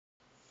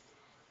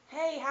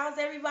Hey, how's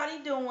everybody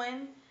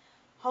doing?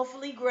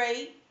 Hopefully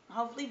great,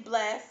 hopefully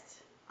blessed.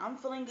 I'm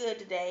feeling good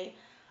today.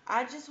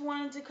 I just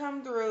wanted to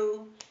come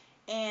through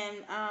and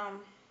I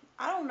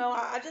don't know,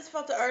 I just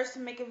felt the urge to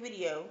make a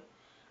video.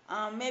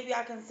 Maybe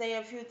I can say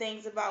a few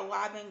things about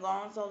why I've been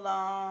gone so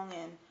long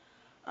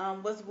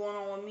and what's going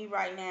on with me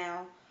right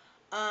now.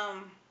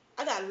 Um,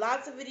 I got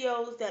lots of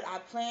videos that I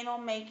plan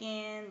on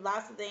making,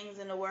 lots of things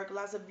in the work,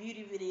 lots of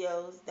beauty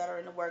videos that are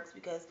in the works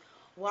because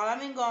while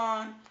I've been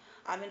gone,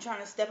 I've been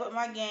trying to step up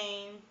my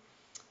game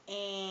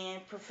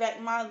and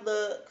perfect my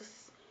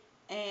looks,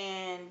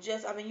 and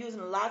just I've been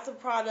using lots of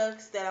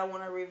products that I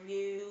want to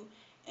review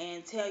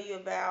and tell you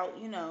about,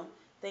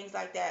 things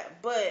like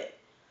that. But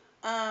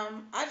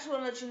I just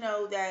want to let you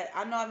know that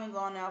I know I've been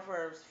gone now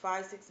for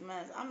 5, 6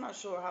 months. I'm not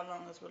sure how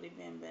long it's really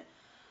been, but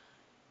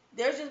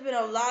there's just been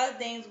a lot of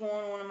things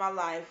going on in my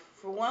life.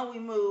 For one, we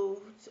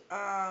moved.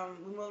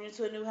 We moved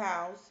into a new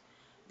house.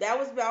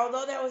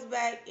 Although that was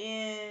back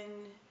in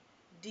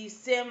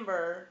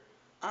December.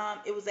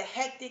 It was a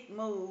hectic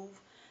move.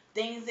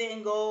 Things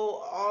didn't go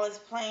all as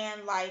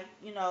planned, like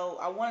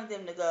I wanted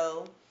them to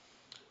go,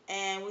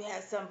 and we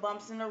had some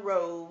bumps in the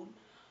road.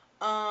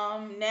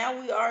 Now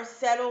we are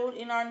settled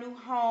in our new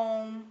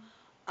home.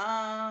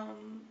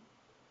 Um,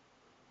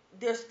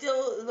 there's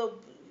still a little,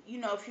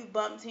 a few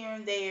bumps here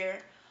and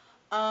there.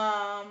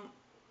 Um,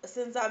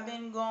 since I've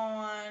been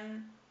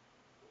gone,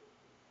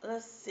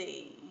 let's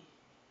see.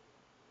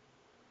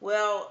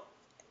 Well,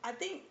 I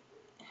think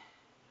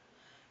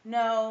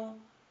no,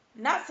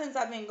 not since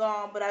I've been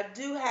gone, but I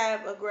do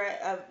have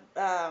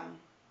a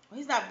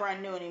he's not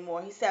brand new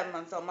anymore. He's 7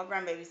 months old. My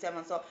grandbaby's 7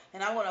 months old,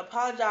 and I want to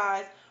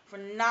apologize for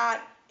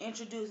not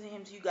introducing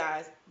him to you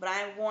guys, but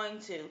I am going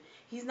to.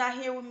 He's not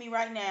here with me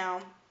right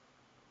now,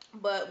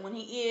 but when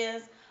he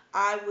is,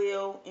 I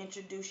will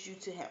introduce you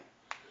to him.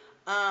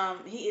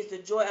 He is the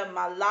joy of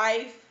my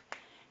life,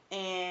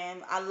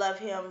 and I love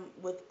him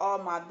with all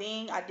my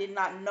being. I did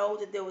not know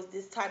that there was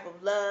this type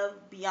of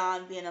love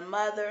beyond being a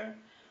mother.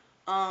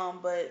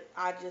 But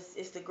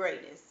it's the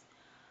greatest.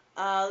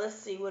 Let's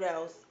see what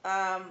else.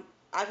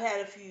 I've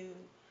had a few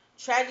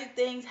tragic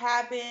things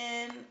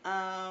happen.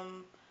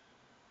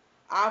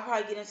 I'll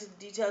probably get into the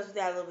details of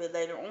that a little bit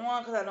later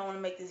on because I don't want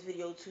to make this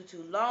video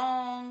too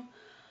long.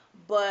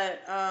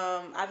 But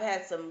I've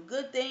had some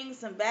good things,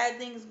 some bad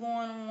things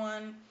going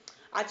on.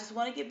 I just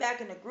want to get back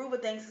in the groove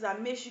of things because I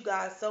miss you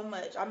guys so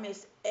much. I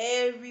miss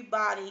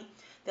everybody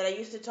that I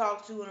used to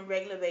talk to on a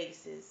regular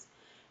basis.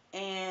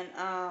 And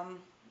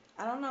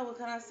I don't know, what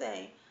can I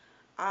say.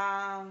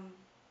 Um,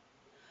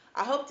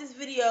 I hope this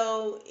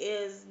video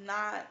is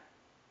not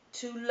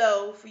too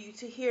low for you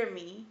to hear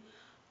me.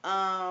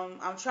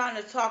 I'm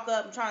trying to talk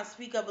up, I'm trying to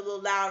speak up a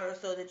little louder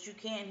so that you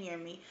can hear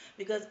me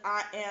because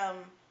I am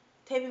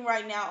taping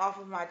right now off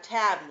of my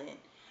tablet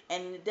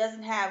and it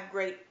doesn't have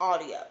great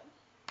audio.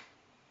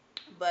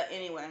 But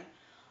anyway,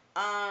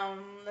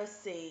 let's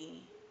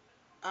see.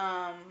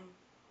 Um,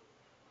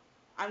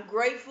 I'm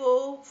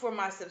grateful for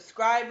my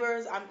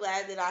subscribers. I'm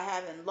glad that I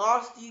haven't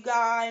lost you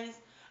guys.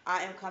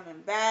 I am coming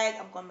back.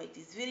 I'm going to make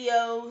these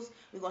videos.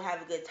 We're going to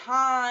have a good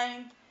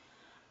time.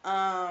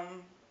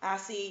 I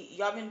see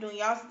y'all been doing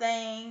y'all's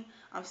thing.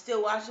 I'm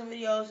still watching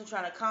videos and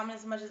trying to comment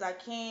as much as I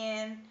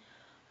can.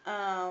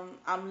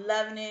 I'm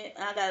loving it.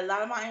 And I got a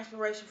lot of my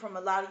inspiration from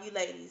a lot of you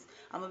ladies.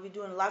 I'm going to be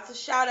doing lots of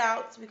shout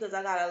outs because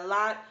I got a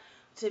lot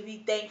to be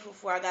thankful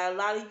for. I got a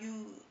lot of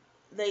you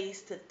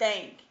ladies to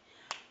thank.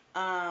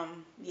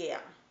 Yeah.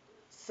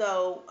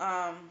 So,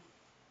 I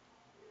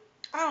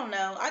don't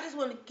know. I just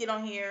wanted to get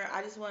on here.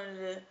 I just wanted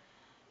to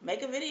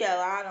make a video.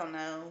 I don't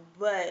know.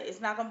 But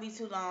it's not going to be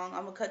too long.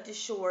 I'm going to cut this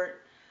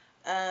short.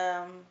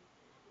 Um,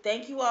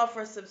 Thank you all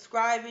for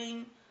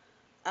subscribing,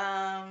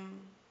 um,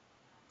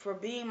 for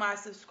being my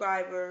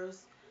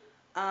subscribers.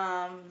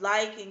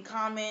 Like and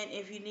comment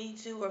if you need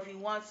to or if you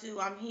want to.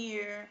 I'm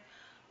here.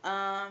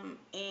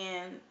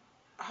 And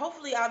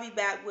hopefully I'll be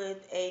back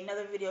with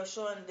another video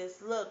showing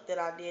this look that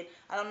I did.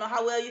 I don't know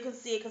how well you can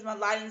see it because my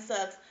lighting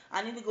sucks.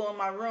 I need to go in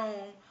my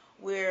room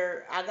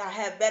where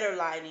have better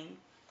lighting.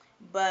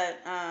 But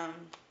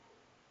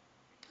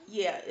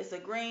yeah, it's a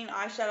green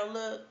eyeshadow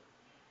look.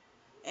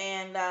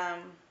 And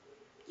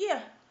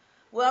yeah.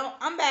 Well,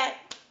 I'm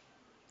back.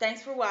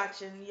 Thanks for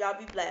watching. Y'all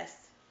be blessed.